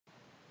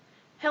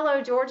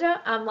Hello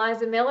Georgia, I'm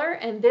Liza Miller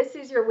and this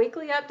is your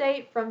weekly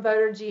update from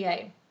Voter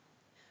GA.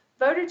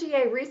 Voter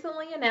GA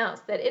recently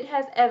announced that it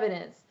has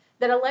evidence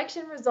that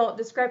election result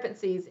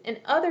discrepancies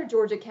in other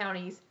Georgia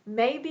counties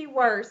may be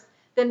worse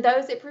than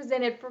those it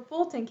presented for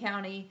Fulton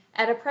County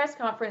at a press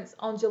conference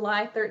on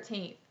July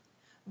 13th.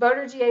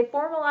 Voter GA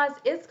formalized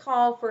its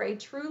call for a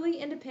truly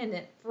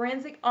independent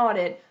forensic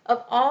audit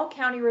of all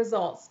county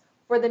results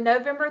for the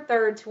November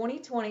 3rd,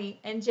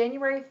 2020 and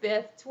January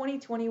 5th,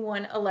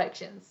 2021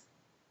 elections.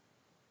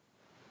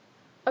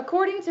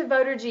 According to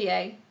Voter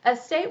GA, a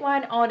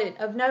statewide audit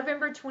of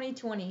November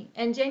 2020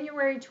 and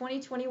January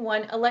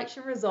 2021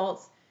 election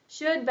results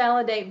should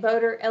validate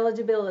voter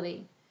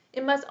eligibility.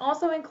 It must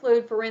also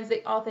include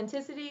forensic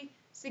authenticity,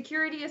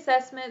 security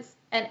assessments,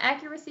 and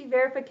accuracy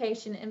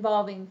verification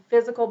involving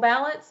physical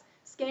ballots,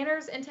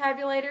 scanners and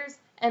tabulators,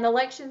 and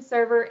election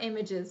server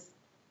images.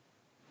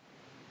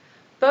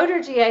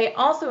 Voter GA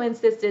also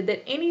insisted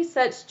that any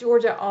such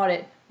Georgia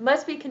audit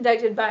must be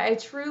conducted by a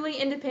truly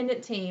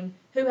independent team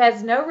who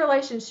has no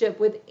relationship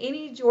with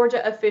any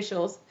Georgia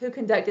officials who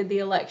conducted the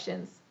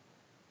elections.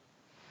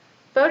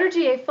 Voter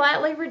GA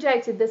flatly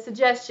rejected the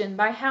suggestion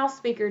by House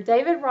Speaker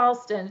David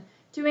Ralston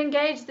to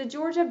engage the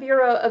Georgia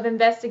Bureau of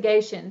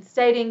Investigation,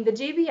 stating the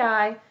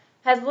GBI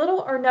has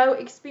little or no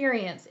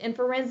experience in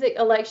forensic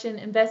election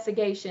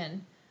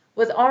investigation,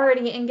 was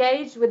already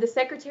engaged with the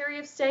Secretary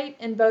of State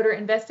in voter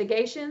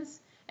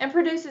investigations, and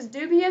produces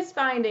dubious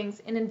findings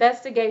in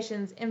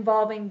investigations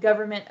involving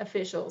government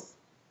officials.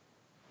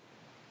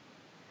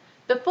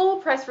 The full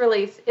press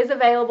release is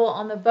available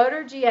on the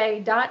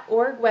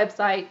voterga.org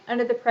website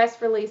under the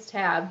Press Release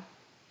tab.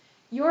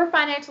 Your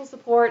financial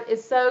support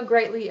is so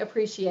greatly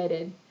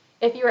appreciated.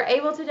 If you are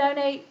able to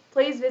donate,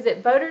 please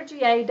visit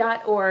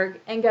voterga.org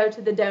and go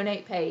to the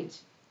donate page.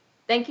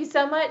 Thank you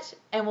so much,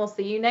 and we'll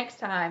see you next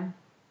time.